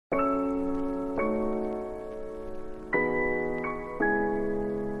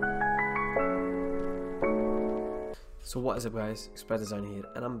So what is up guys, Express Design here,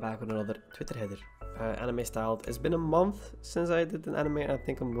 and I'm back with another Twitter header, anime styled. It's been a month since I did an anime, and I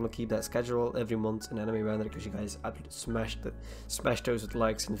think I'm gonna keep that schedule every month, an anime render, because you guys absolutely smashed those with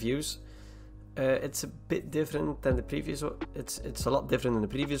likes and views. It's a bit different than the previous one. It's a lot different than the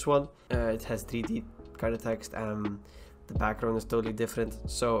previous one. It has 3D kind of text, and the background is totally different,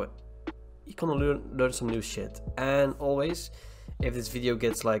 so you can learn some new shit. And always, if this video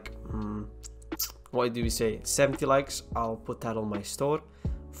gets like what do we say, 70 likes, I'll put that on my store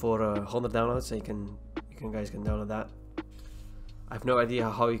for 100 downloads, so you guys can download that. I have no idea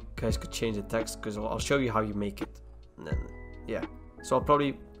how you guys could change the text, because I'll show you how you make it, and then yeah, so I'll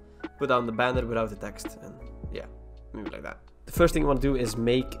probably put down the banner without the text, and yeah, maybe like that. The first thing I want to do is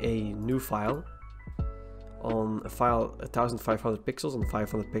make a new file on a file 1500 pixels on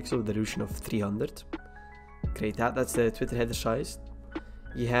 500 pixels with a resolution of 300. Create that. That's the Twitter header size.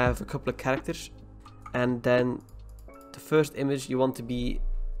 You have a couple of characters, and then the first image you want to be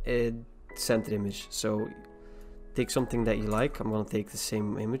a center image. So take something that you like. I'm gonna take the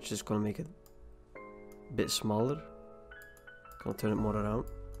same image, just gonna make it a bit smaller. Gonna turn it more around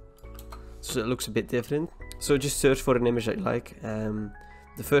so it looks a bit different. So just search for an image that you like.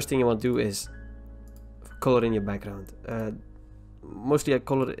 The first thing you want to do is color in your background. Mostly a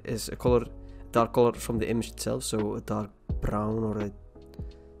color is a dark color from the image itself, so a dark brown or a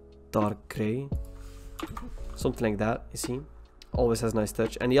dark gray, something like that. You see, always has a nice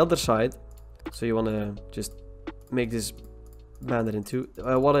touch. And the other side, so you want to just make this banner into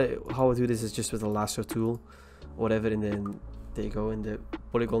how I do this is just with a lasso tool or whatever. There you go, in the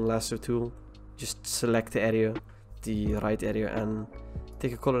Polygon Lasso tool, just select the area, the right area, and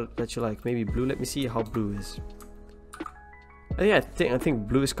take a color that you like. Maybe blue. Let me see how blue is. Yeah, I think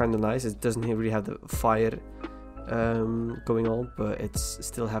blue is kind of nice. It doesn't really have the fire going on, but it's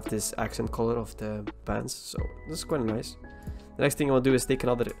still have this accent color of the bands, so that's quite nice. The next thing I want to do is take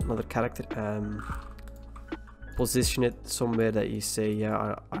another character and position it somewhere that you say,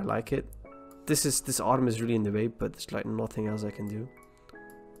 yeah, I like it. This arm is really in the way, but there's like nothing else I can do.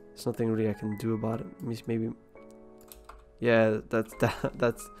 There's nothing really I can do about it. Maybe, yeah, that's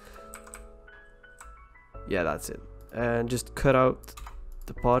it. And just cut out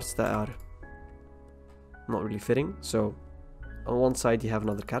the parts that are not really fitting. So on one side you have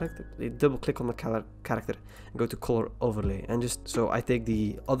another character. You double click on the character and go to color overlay, and just so I take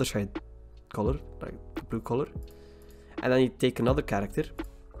the other side color, like the blue color, and then you take another character.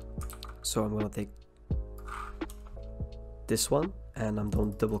 So I'm gonna take this one, and I'm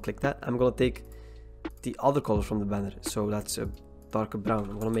gonna double click that. I'm gonna take the other color from the banner, so that's a darker brown.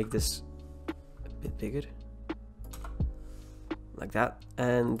 I'm gonna make this a bit bigger, like that.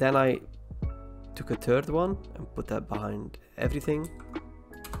 And then I took a third one and put that behind everything,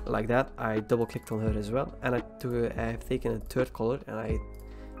 like that. I double clicked on her as well, and I've taken a third color, and I've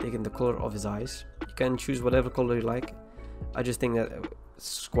taken the color of his eyes. You can choose whatever color you like. I just think that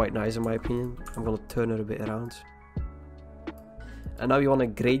it's quite nice in my opinion. I'm gonna turn her a bit around. And now you want a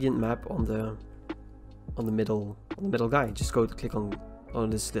gradient map on the middle guy. Just click on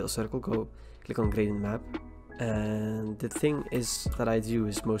this little circle, go click on gradient map. And the thing is that I do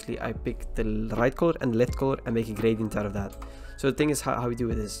is mostly I pick the right color and the left color and make a gradient out of that. So the thing is how we do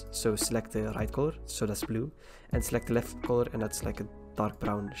it is, so select the right color, so that's blue, and select the left color, and that's like a dark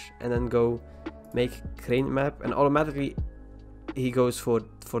brownish, and then go make gradient map, and automatically he goes for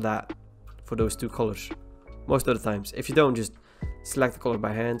those two colors most of the times. If you don't, just select the color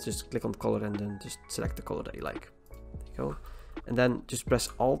by hand, just click on the color and then just select the color that you like. There you go. And then just press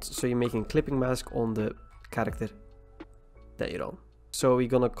Alt, so you're making a clipping mask on the character that you're on. So you're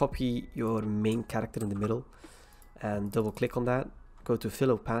gonna copy your main character in the middle and double click on that, go to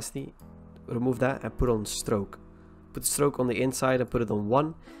fill opacity, remove that and put on stroke. Put the stroke on the inside and put it on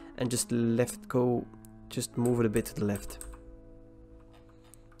 1, and just just move it a bit to the left.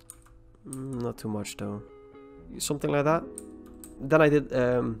 Not too much though, something like that. Then I did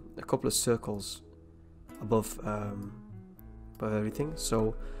a couple of circles above everything.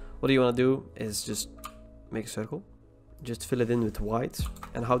 So what you want to do is just make a circle, just fill it in with white.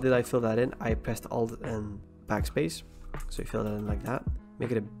 And how did I fill that in? I pressed Alt and backspace, so you fill that in like that.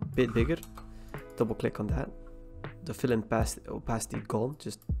 Make it a bit bigger, double click on that, the fill in opacity gone,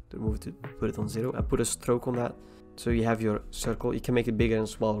 just remove it, put it on 0, and put a stroke on that. So you have your circle. You can make it bigger and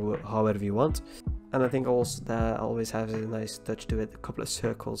smaller however you want. And I think also that always has a nice touch to it, a couple of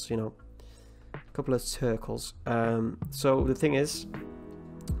circles, you know, a couple of circles. So the thing is,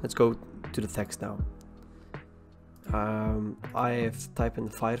 let's go to the text now. I have typed in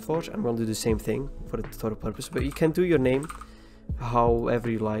Fireforce. I'm going to do the same thing for the tutorial purpose, but you can do your name however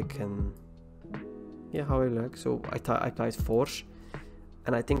you like, and yeah, how I like. So I typed force,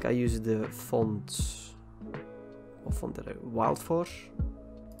 and I think I used the font. What font did I? Wild Force.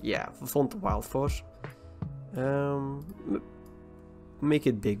 Yeah, font Wild Force. Make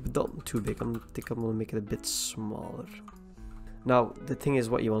it big, but not too big. I think I'm gonna make it a bit smaller. Now the thing is,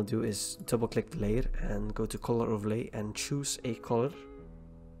 what you want to do is double click the layer and go to color overlay and choose a color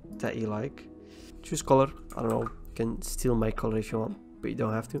that you like. Choose color. I don't know, you can steal my color if you want, but you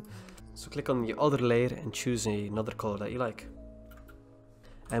don't have to. So click on the other layer and choose another color that you like,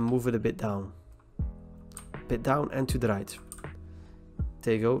 and move it a bit down and to the right.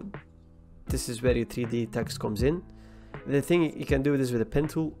 There you go. This is where your 3D text comes in. The thing, you can do this with a pen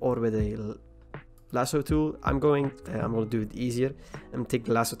tool or with a lasso tool. I'm gonna do it easier. I'm gonna take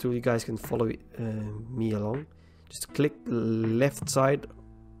the lasso tool. You guys can follow me along. Just click left side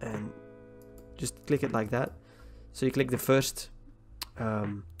and just click it like that. So you click the first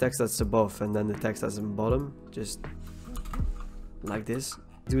text that's above and then the text that's in the bottom, just like this.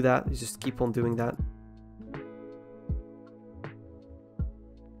 Do that. You just keep on doing that.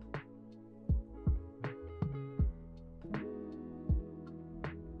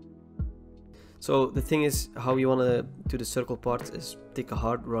 So the thing is, how you want to do the circle part is take a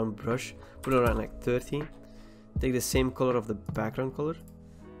hard round brush, put it around like 30, take the same color of the background color,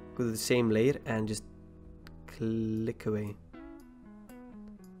 go to the same layer and just click away.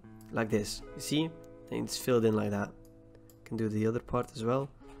 Like this, you see? And it's filled in like that. You can do the other part as well,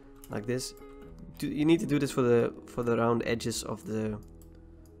 like this. You need to do this for the round edges of the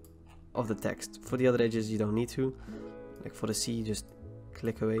text. For the other edges you don't need to. Like for the C, just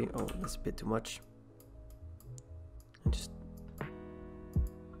click away. Oh, that's a bit too much. And just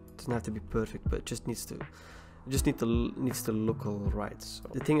doesn't have to be perfect, but it just needs to look all right. So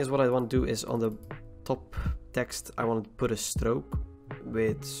the thing is, what I want to do is on the top text, I want to put a stroke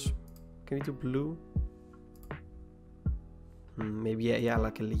with. Can we do blue? Maybe yeah,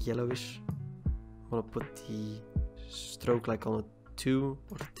 like a yellowish. I want to put the stroke like on a 2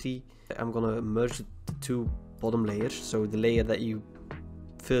 or 3. I'm gonna merge the two bottom layers, so the layer that you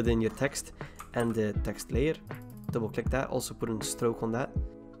filled in your text and the text layer. Double click that, also put a stroke on that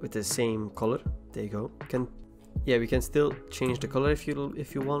with the same color. There you go. We can still change the color if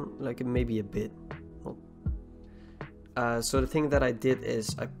you want, like maybe a bit. So the thing that I did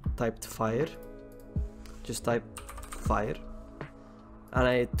is I typed fire, just type fire, and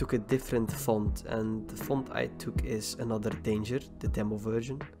I took a different font, and the font I took is Another Danger, the demo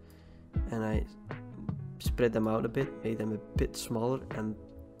version, and I spread them out a bit, made them a bit smaller, and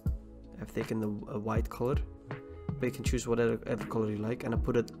I've taken a white color, but you can choose whatever color you like, and I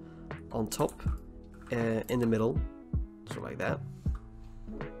put it on top in the middle, so like that.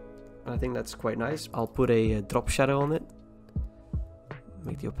 I think that's quite nice. I'll put a drop shadow on it,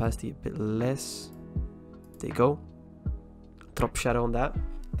 make the opacity a bit less. There you go, drop shadow on that.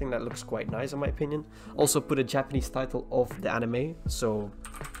 I think that looks quite nice in my opinion. Also put a Japanese title of the anime, so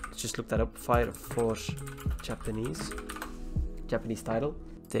just look that up, Fire Force Japanese title.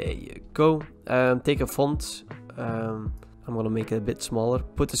 There you go. Take a font, I'm gonna make it a bit smaller,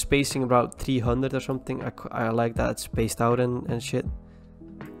 put the spacing about 300 or something. I like that it's spaced out and shit.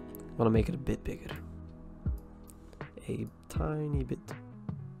 I want to make it a bit bigger, a tiny bit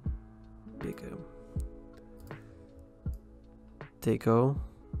bigger. There you go.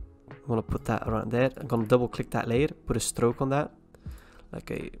 I'm gonna put that around there. I'm gonna double click that layer, put a stroke on that,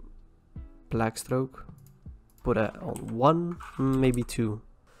 like a black stroke. Put it on 1, maybe 2.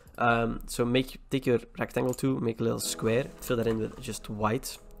 So take your rectangle tool, make a little square, fill that in with just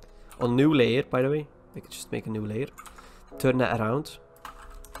white. On new layer, by the way, make a new layer. Turn that around,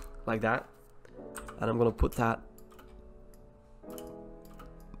 like that, and I'm gonna put that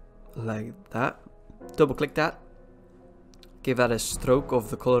like that. Double click that, give that a stroke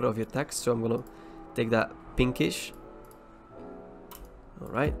of the color of your text. So I'm gonna take that pinkish,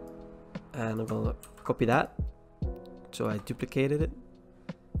 alright, and I'm gonna copy that. So I duplicated it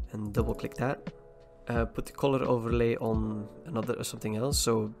and double click that. Put the color overlay on another or something else,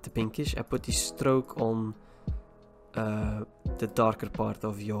 so the pinkish. I put the stroke on the darker part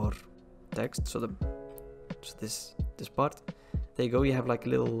of your text, so this part. There you go. You have like a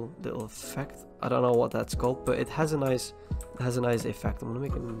little effect. I don't know what that's called, but it has a nice effect. I'm gonna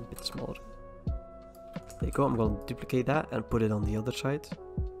make it a bit smaller. There you go. I'm gonna duplicate that and put it on the other side.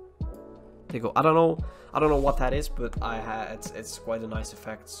 There you go. I don't know what that is, but it's quite a nice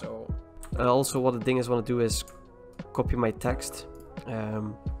effect. So also what the thing is want to do is copy my text,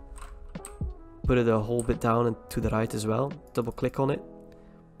 put it a whole bit down and to the right as well. Double click on it,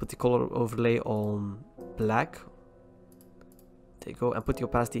 put the color overlay on black. There you go, and put the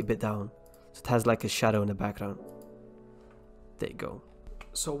opacity a bit down. so it has like a shadow in the background. There you go.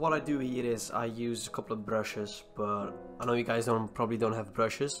 So what I do here is I use a couple of brushes, but I know you guys probably don't have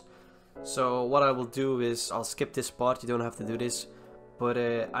brushes. So what I will do is I'll skip this part, you don't have to do this, but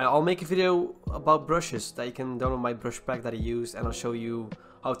I'll make a video about brushes that you can download my brush pack that I use, and I'll show you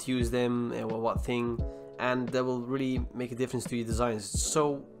how to use them and what thing, and that will really make a difference to your designs.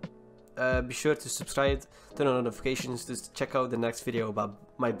 So be sure to subscribe, turn on notifications to check out the next video about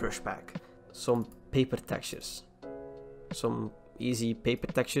my brush pack. Some paper textures, some easy paper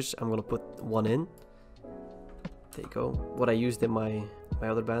textures. I'm gonna put one in. There you go. What I used in my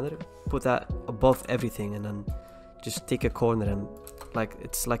other banner, put that above everything, and then just take a corner and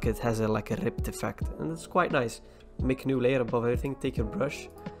it's like it has like a ripped effect, and it's quite nice. Make a new layer above everything. Take your brush,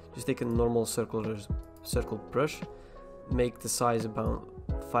 just take a normal circle brush, make the size about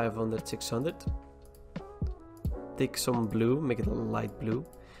 500 600. Take some blue, make it a light blue,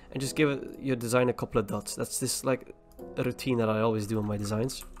 and just give your design a couple of dots. That's just like a routine that I always do on my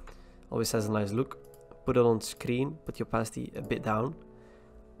designs. Always has a nice look. Put it on screen, put your opacity a bit down.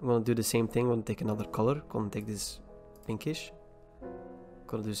 I'm gonna do the same thing. I'm gonna take another color. I'm gonna take this pinkish. I'm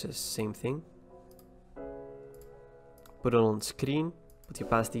gonna do the same thing. Put it on screen, put your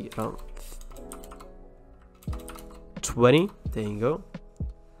opacity around 20. There you go.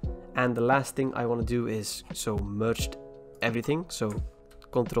 And the last thing I want to do is merged everything. So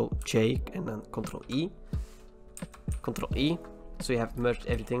Control J and then Control E. Control E. So you have merged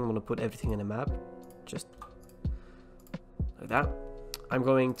everything. I'm going to put everything in a map. Just like that. I'm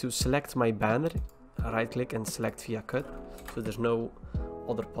going to select my banner, right click and select via cut. So there's no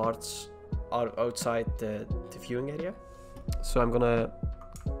other parts outside the viewing area. So I'm gonna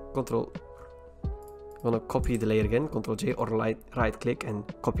copy the layer again, Control J, or right click and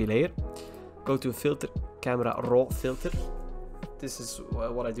copy layer. Go to filter, camera, raw filter. This is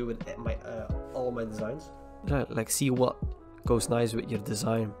what I do with all my designs. Like see what goes nice with your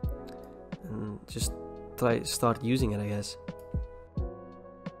design, and just start using it, I guess.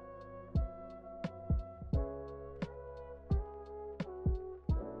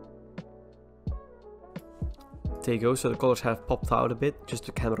 There you go. So the colors have popped out a bit. Just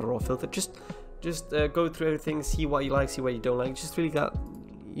the camera raw filter. Just go through everything, see what you like, see what you don't like.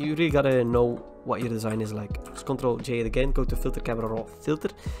 You really gotta know what your design is like. Just Control J again. Go to filter, camera raw filter.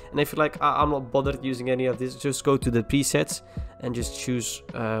 And if you're like, I'm not bothered using any of this, just go to the presets and just choose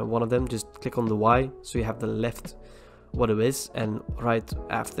one of them. Just click on the Y, so you have the left what it is, and right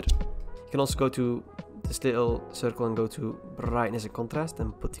after. You can also go to this little circle and go to brightness and contrast,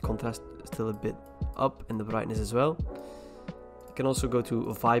 and put the contrast still a bit up and the brightness as well. You can also go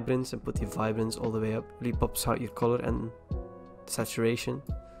to vibrance and put the vibrance all the way up. Really pops out your color and saturation.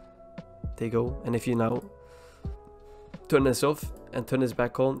 There you go. And if you now turn this off and turn this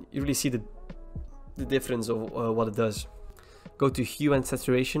back on, you really see the difference of what it does. Go to Hue and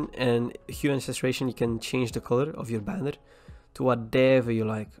Saturation, and Hue and Saturation, you can change the color of your banner to whatever you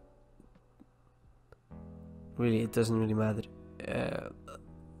like. Really, it doesn't really matter.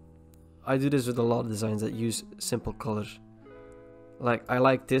 I do this with a lot of designs that use simple colors. Like I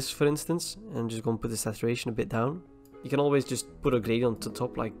like this, for instance, and I'm just gonna put the saturation a bit down. You can always just put a gradient on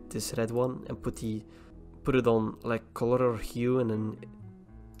top, like this red one, and put it on like color or hue, and then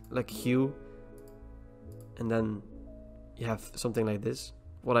like hue, and then you have something like this.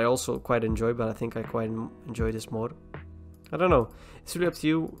 What I also quite enjoy, but I think I quite enjoy this more. I don't know. It's really up to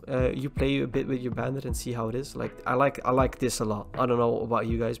you. You play a bit with your banner and see how it is. Like I like this a lot. I don't know about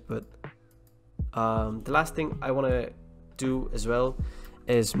you guys, but the last thing I want to do as well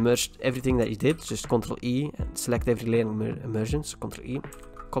is merge everything that you did. Just Control E and select every layer in immersion. So Control E,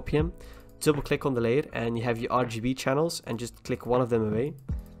 copy them, double click on the layer, and you have your RGB channels, and just click one of them away.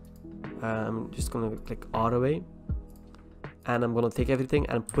 I'm just gonna click R away, and I'm gonna take everything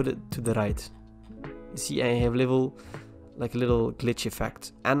and put it to the right. You see, I have a little glitch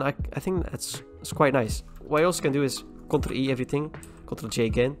effect, and I think it's quite nice. What I also can do is Control E everything, Control J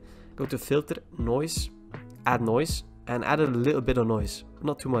again, go to filter, noise, add noise, and add a little bit of noise,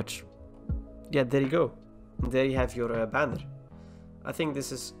 not too much. Yeah, there you go. And there you have your banner. I think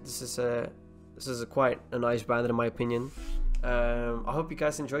this is quite a nice banner in my opinion. I hope you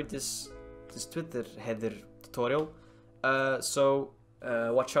guys enjoyed this Twitter header tutorial. So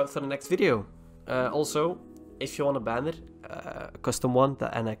watch out for the next video. Also, if you want a banner, a custom one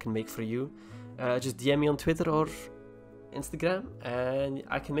that I can make for you, just DM me on Twitter or Instagram, and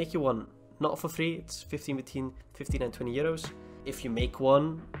I can make you one. Not for free. It's between 15 and 20 euros. If you make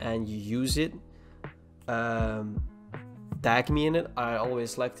one and you use it, tag me in it. I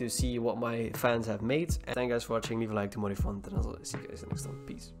always like to see what my fans have made. And thank you guys for watching. Leave a like to more fun, and I'll see you guys next time.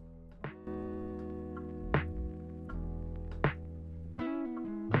 Peace.